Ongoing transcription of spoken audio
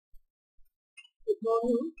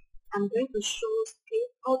morning, I'm going to show you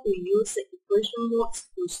how to use the equation modes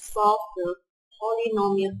to solve the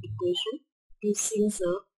polynomial equation using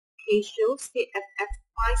the Casio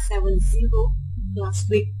fx-570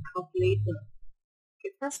 Classwiz calculator.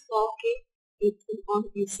 Okay, first of all, you turn on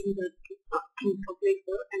using the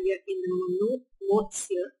calculator and we are in the menu modes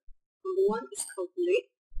here. Number one is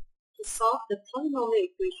calculate. To solve the polynomial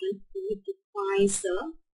equation, you need to find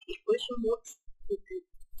the equation modes. You can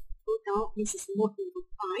go down, this is mode number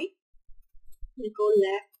 5. We go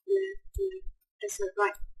left, as a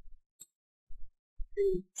right.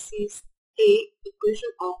 And this is a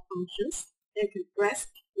equation of functions. Then you can press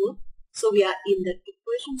equal. So we are in the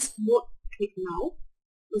equations mode. Click now.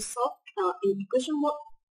 To solve in equation mode,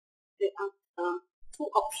 there are two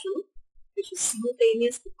options, which is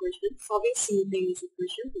simultaneous equation, solving simultaneous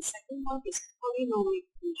equation. The second one is polynomial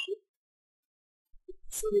equation.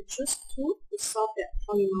 So we choose 2 to solve that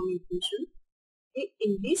polynomial equation. Okay,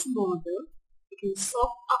 in this model, we can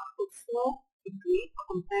solve up to 4 degrees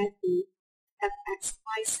compared to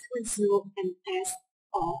fx-570 and s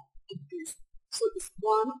or EX. So it's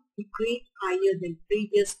 1 degree higher than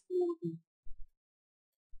previous model.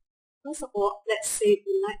 First of all, let's say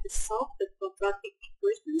we like to solve the quadratic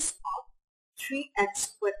equations of 3x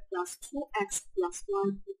squared plus 2x plus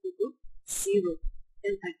 1 equal to 0.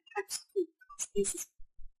 Then I type 2 because this is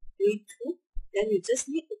 2. Then you just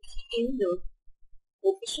need to key in the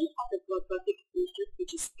coefficient of the quadratic equation,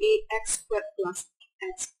 which is ax squared plus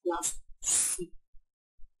x plus c.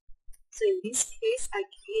 So in this case, I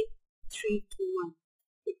key in 3 to 1.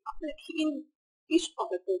 After keying each of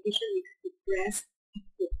the coefficient, we have to press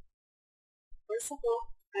equal. First of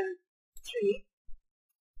all, 3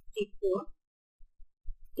 equal,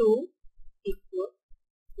 2 equal,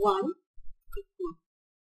 1 equal.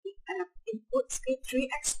 We have inputs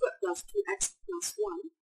 3x squared plus 2x plus 1.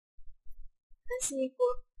 Press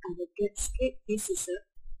equal and we get straight. This is a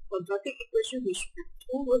quadratic equation which has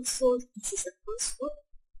 2 roots. So this is the first root,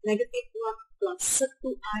 negative 1 plus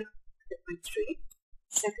 2i divided by 3.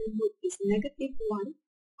 Second root is negative 1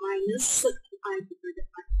 minus 2i divided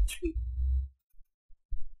by 3.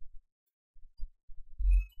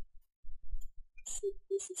 So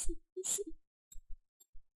this is easy.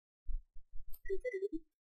 And then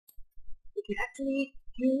we can actually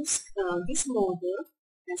use this model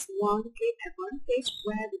as one great advantage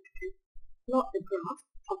where we can plot the graph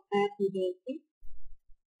compared to the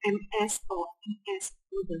MS or ES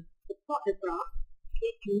model. To plot the graph,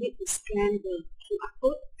 you need to scan the QR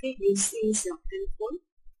code using your handphone.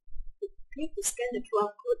 To scan the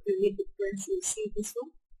QR code, you need to press, you see this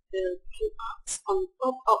one, the QR on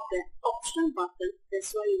top of the option button.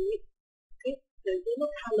 That's why you need the yellow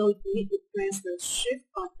color, you need to press the shift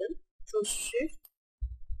button. So shift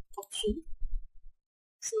option.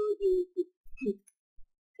 So you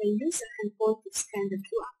can use your handphone to scan the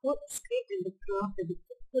QR code, scan and the graph that you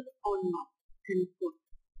put on your handphone.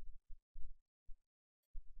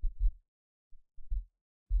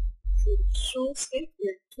 So it shows if we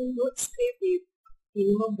have 2 rows with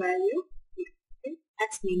minimum value,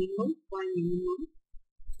 x minimum, y minimum.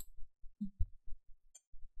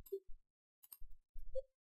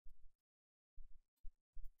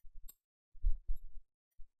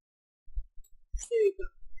 So we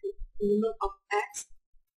got minimum of x,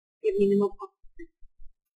 the minimum of x.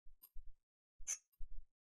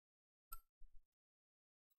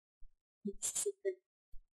 This is it.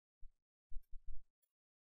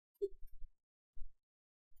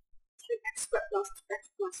 3x squared plus 2x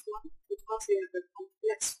plus 1, because we have a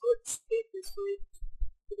complex root state, that's why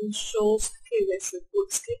it shows where's the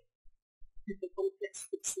root state and the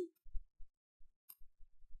complex root state.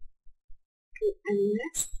 Okay, and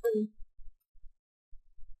next I'm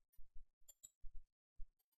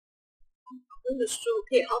going to show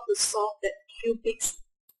how to solve the cubic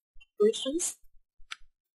equations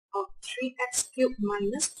of 3x cubed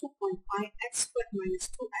minus 2.5x squared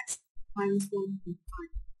minus 2x minus 1.5.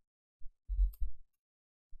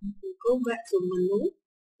 We go back to menu,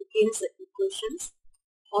 against the equations,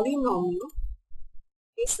 polynomial.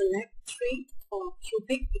 We select 3 for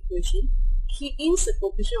cubic equation. Key in the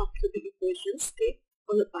coefficient of cubic equations,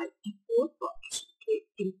 followed by equal for each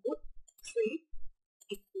input, 3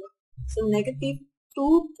 equal. So negative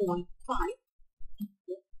 2.5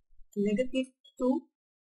 equal, negative 2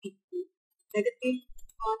 equal, negative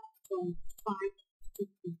 1.5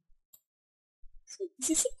 equal. So this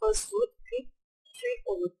is the first root, 3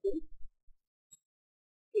 over 2.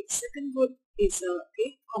 The second root is a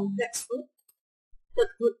complex root. Third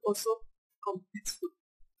root also complex root.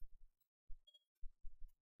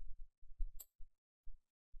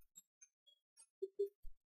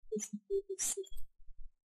 This is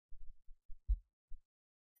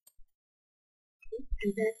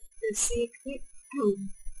And then you see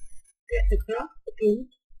get the graph again,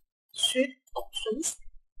 shift options.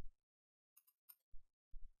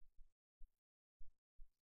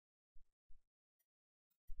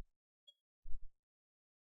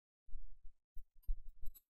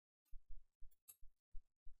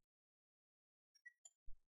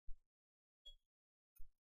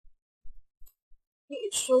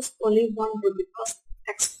 It shows only one root because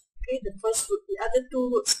x, the first root, the other two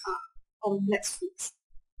roots are complex roots.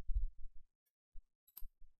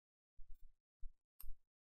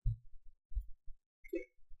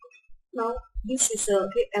 Now, this is a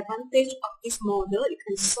advantage of this model. You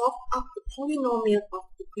can solve up the polynomial of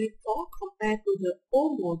degree 4 compared to the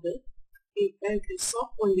old model, where you can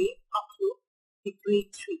solve only up to degree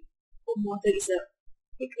 3. The model is a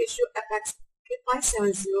ratio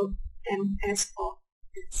fx-570EX or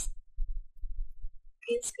S.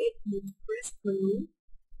 Instead, you press menu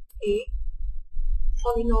A,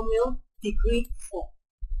 polynomial degree 4.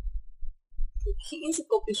 The key is the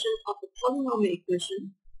coefficient of the polynomial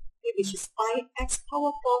equation, which is 5x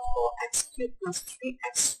power 4 4x cubed plus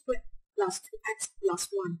 3x squared plus 2x plus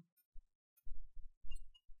 1.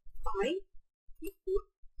 5 equal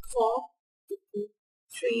 4 equal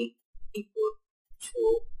 3 equal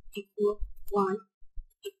 2 equal 1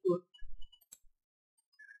 equal.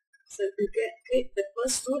 So you get the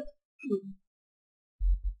first root.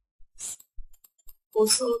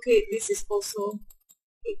 Also, this is also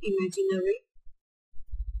imaginary.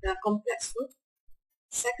 The complex root.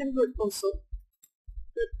 Second root also.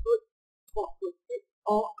 Third root, fourth root.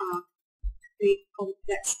 All are very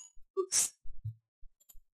complex roots.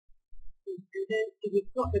 And then if we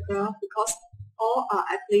plot the graph, because all are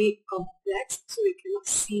actually complex, so we cannot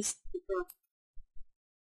see the graph.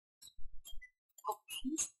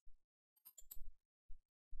 Options.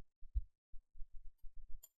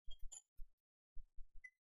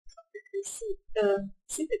 So you can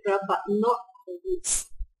see the graph but not the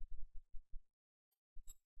roots.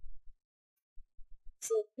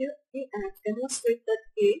 So here we have demonstrated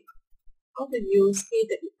how to use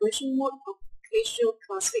the equation mode of Casio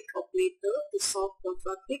Classwiz calculator to solve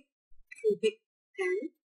quadratic, cubic,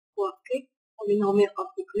 and quartic polynomial of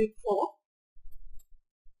degree 4.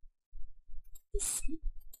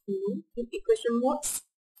 In equation modes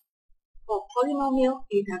for polynomial,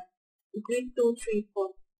 you have degree 2, 3,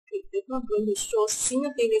 4. We're not going to show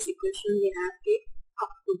simultaneous equation. We have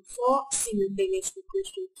up to 4 simultaneous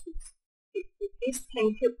equations. Please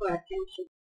thank you for your attention.